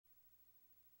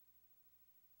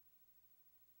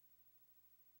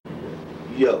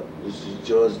Yo, this is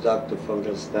George Dr.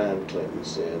 Funkenstein Clinton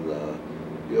saying,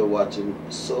 you're watching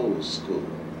Soul School.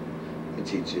 I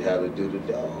teach you how to do the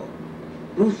dog.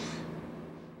 Roof.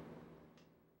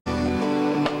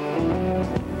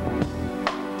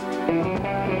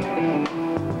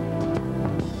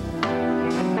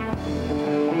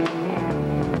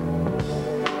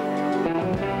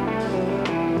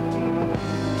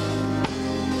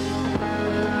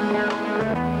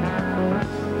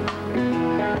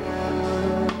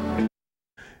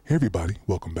 Hey everybody,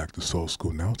 welcome back to Soul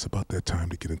School. Now it's about that time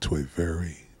to get into a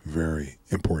very, very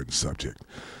important subject.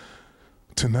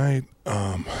 Tonight,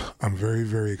 I'm very,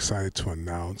 very excited to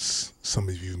announce, some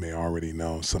of you may already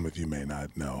know, some of you may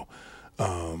not know.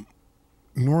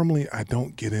 Normally, I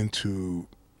don't get into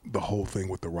the whole thing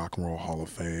with the Rock and Roll Hall of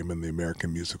Fame and the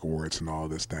American Music Awards and all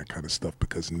this, that kind of stuff,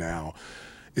 because now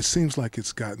it seems like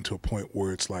it's gotten to a point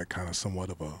where it's like kind of somewhat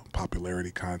of a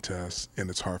popularity contest, and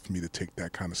it's hard for me to take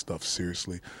that kind of stuff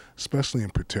seriously, especially in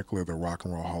particular the Rock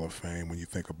and Roll Hall of Fame when you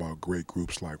think about great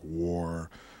groups like War,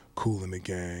 Kool and the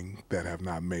Gang that have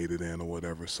not made it in or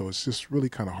whatever. So it's just really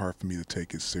kind of hard for me to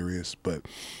take it serious. But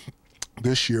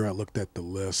this year I looked at the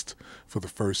list for the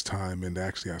first time, and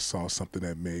actually I saw something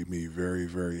that made me very,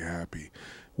 very happy,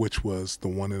 which was the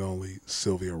one and only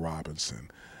Sylvia Robinson.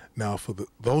 Now, for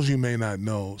those you may not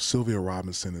know, Sylvia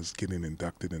Robinson is getting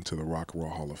inducted into the Rock and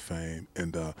Roll Hall of Fame,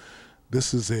 and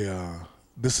this is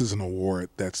an award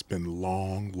that's been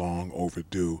long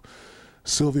overdue.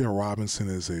 Sylvia Robinson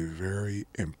is a very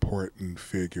important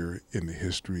figure in the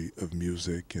history of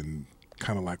music and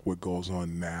kind of like what goes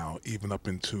on now, even up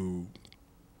into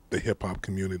the hip hop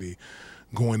community,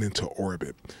 going into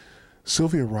orbit.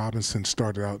 Sylvia Robinson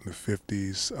started out in the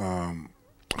 50s.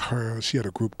 She had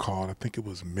a group called, I think it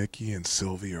was Mickey and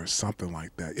Sylvia or something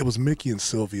like that. It was Mickey and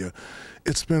Sylvia.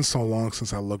 It's been so long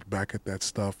since I looked back at that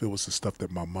stuff. It was the stuff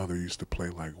that my mother used to play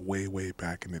like way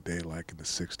back in the day, like in the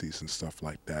 60s and stuff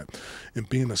like that. And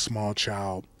being a small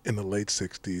child in the late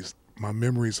 60s, my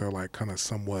memories are like kind of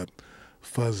somewhat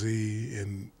fuzzy,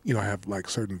 and I have like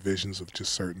certain visions of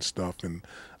just certain stuff. And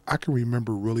I can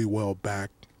remember really well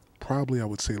back, probably I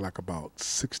would say like about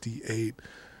 68,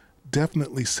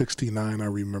 definitely 69 I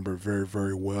remember very,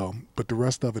 very well, but the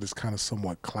rest of it is kind of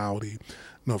somewhat cloudy.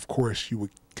 Now, of course, you would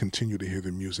continue to hear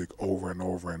the music over and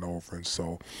over and over, and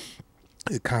so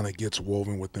it kind of gets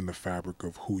woven within the fabric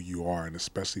of who you are, and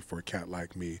especially for a cat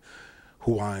like me,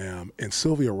 who I am. And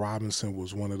Sylvia Robinson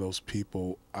was one of those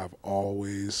people I've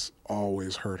always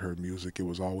heard her music. It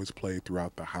was always played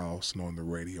throughout the house and on the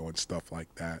radio and stuff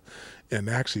like that. And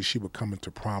actually, she would come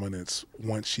into prominence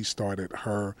once she started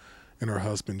and her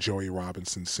husband, Joey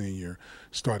Robinson Sr.,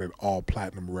 started All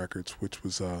Platinum Records, which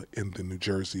was in the New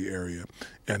Jersey area.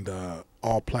 And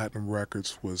All Platinum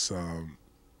Records was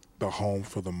the home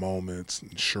for the Moments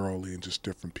and Shirley and just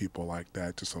different people like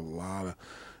that. Just a lot of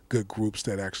good groups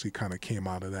that actually kind of came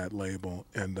out of that label.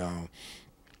 And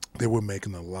they were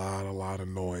making a lot of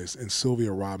noise. And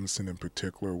Sylvia Robinson in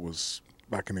particular was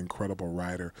like an incredible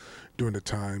writer during the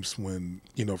times when,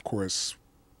 of course,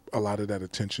 a lot of that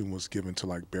attention was given to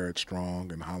like Barrett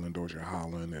Strong and Holland Dozier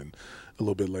Holland, and a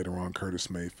little bit later on Curtis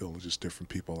Mayfield and just different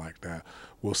people like that.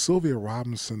 Well, Sylvia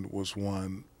Robinson was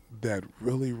one that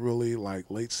really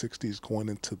like late 60s going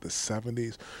into the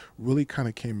 70s really kind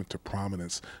of came into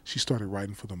prominence. She started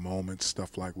writing for the Moments,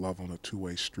 stuff like Love on a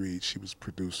Two-Way Street. She was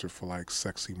producer for like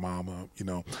Sexy Mama.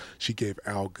 She gave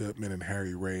Al Goodman and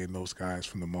Harry Ray and those guys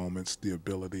from the Moments the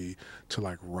ability to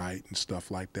like write and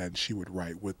stuff like that, and she would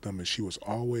write with them, and she was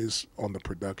always on the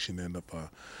production end of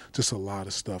just a lot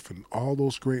of stuff. And all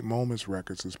those great Moments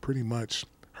records is pretty much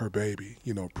her baby,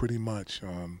 pretty much.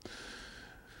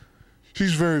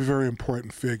 She's a very, very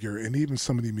important figure, and even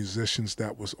some of the musicians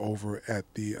that was over at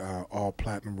the All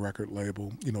Platinum record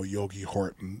label, Yogi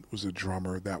Horton was a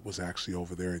drummer that was actually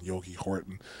over there, and Yogi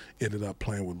Horton ended up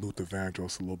playing with Luther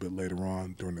Vandross a little bit later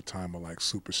on during the time of like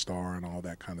Superstar and all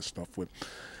that kind of stuff with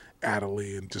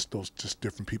Adderley and just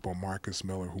different people, Marcus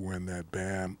Miller, who were in that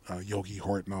band. Yogi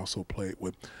Horton also played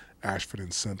with Ashford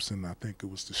and Simpson. I think it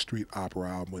was the Street Opera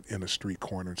album with In a Street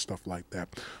Corner and stuff like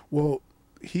that. Well,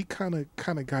 he kind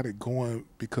of got it going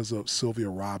because of Sylvia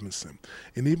Robinson.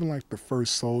 And even like the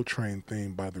first Soul Train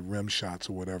theme by the Rim Shots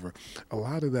or whatever, a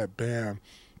lot of that band,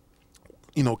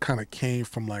 kind of came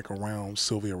from like around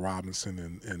Sylvia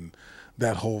Robinson and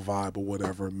that whole vibe or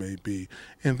whatever it may be.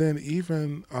 And then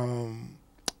even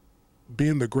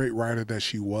being the great writer that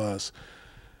she was,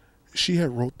 she had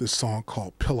wrote this song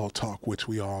called Pillow Talk, which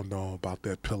we all know about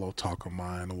that pillow talk of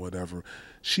mine or whatever.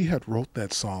 She had wrote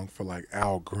that song for like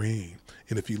Al Green.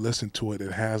 And if you listen to it,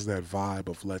 it has that vibe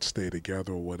of Let's Stay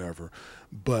Together or whatever.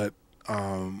 But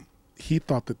he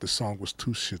thought that the song was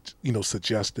too,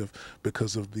 suggestive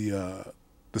because of the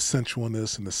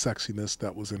sensualness and the sexiness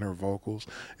that was in her vocals.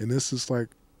 And this is like,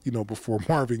 before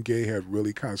Marvin Gaye had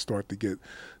really kind of started to get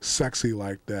sexy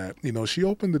like that. She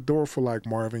opened the door for like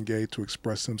Marvin Gaye to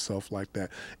express himself like that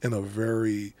in a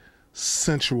very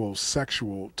sensual,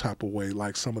 sexual type of way,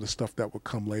 like some of the stuff that would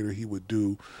come later he would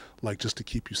do, like Just to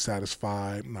Keep You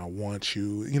Satisfied and I Want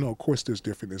You. Of course there's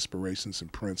different inspirations in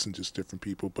Prince and just different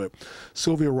people, but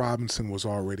Sylvia Robinson was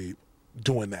already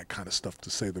doing that kind of stuff, to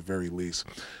say the very least.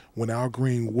 When Al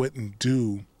Green wouldn't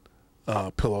do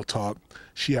Pillow Talk,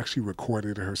 she actually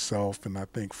recorded it herself, and I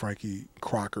think Frankie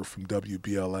Crocker from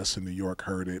WBLS in New York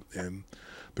heard it, and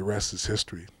the rest is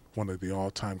history. One of the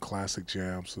all-time classic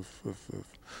jams of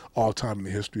all time in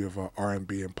the history of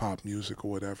R&B and pop music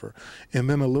or whatever. And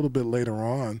then a little bit later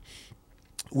on,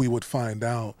 we would find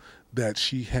out that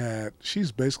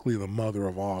she's basically the mother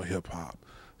of all hip-hop.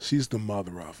 She's the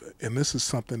mother of it. And this is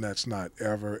something that's not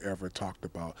ever talked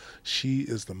about. She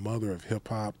is the mother of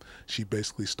hip-hop. She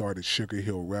basically started Sugar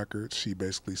Hill Records. She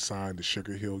basically signed the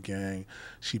Sugar Hill Gang.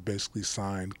 She basically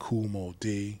signed Kool Moe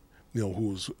Dee, who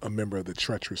was a member of the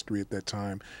Treacherous Three at that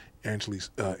time.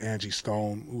 Angie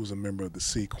Stone, who was a member of the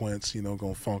Sequence,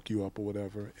 Gonna Funk You Up or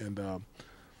whatever. And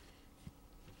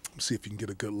see if you can get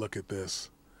a good look at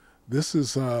this. This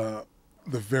is the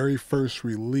very first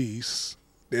release,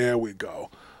 there we go,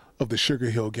 of the Sugar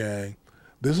Hill Gang.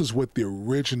 This is what the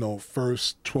original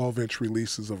first 12-inch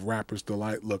releases of Rapper's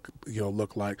Delight look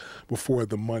like before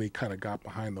the money kind of got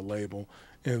behind the label.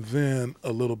 And then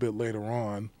a little bit later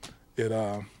on,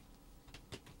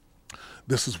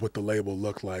 this is what the label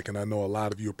looked like. And I know a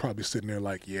lot of you are probably sitting there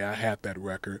like, yeah, I had that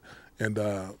record. And,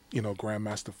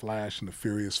 Grandmaster Flash and the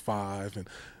Furious Five. And,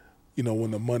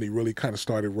 when the money really kind of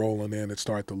started rolling in, it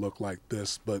started to look like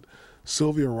this. But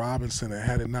Sylvia Robinson,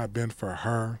 had it not been for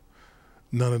her,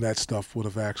 none of that stuff would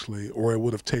have actually, or it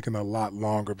would have taken a lot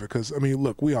longer, because,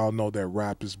 look, we all know that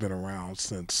rap has been around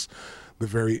since the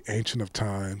very ancient of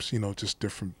times, just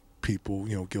different people,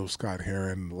 Gil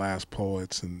Scott-Heron, Last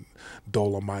Poets, and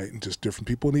Dolomite, and just different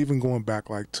people, and even going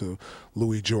back like to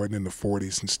Louis Jordan in the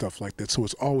 40s and stuff like that. So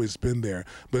it's always been there.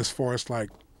 But as far as like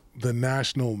the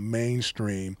national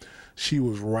mainstream, she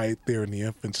was right there in the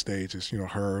infant stages,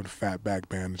 her, the Fatback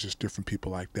Band, and just different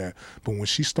people like that. But when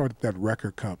she started that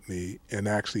record company and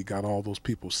actually got all those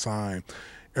people signed,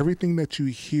 everything that you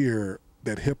hear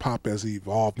that hip-hop has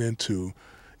evolved into,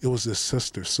 it was this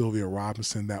sister, Sylvia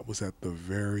Robinson, that was at the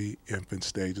very infant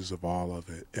stages of all of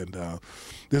it. And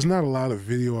there's not a lot of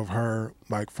video of her,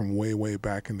 like from way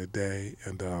back in the day.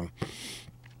 And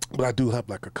but I do have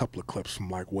like a couple of clips from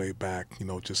like way back,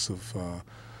 just of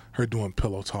her doing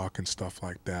Pillow Talk and stuff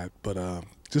like that. But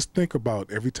just think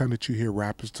about every time that you hear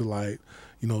Rapper's Delight,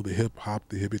 the hip-hop,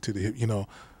 the hippie to the hip,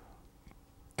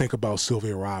 think about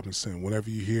Sylvia Robinson. Whenever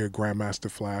you hear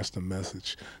Grandmaster Flash, The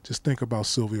Message, just think about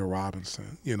Sylvia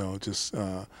Robinson.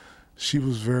 She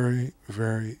was very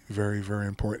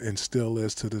important, and still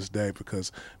is to this day,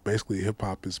 because basically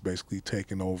hip-hop is basically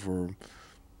taking over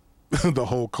the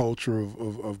whole culture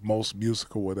of most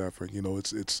music or whatever.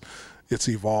 It's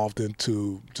evolved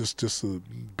into just a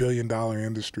billion-dollar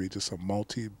industry, just a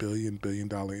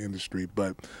billion-dollar industry.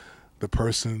 But the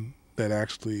person that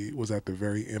actually was at the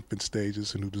very infant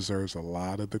stages and who deserves a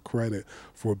lot of the credit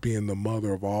for being the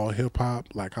mother of all hip-hop,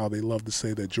 like how they love to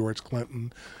say that George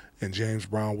Clinton and James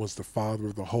Brown was the father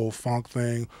of the whole funk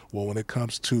thing. Well, when it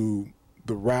comes to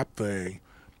the rap thing,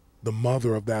 the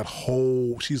mother of that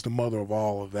whole, she's the mother of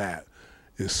all of that,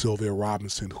 is Sylvia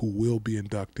Robinson, who will be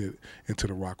inducted into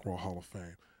the Rock and Roll Hall of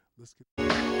Fame. Let's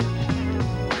get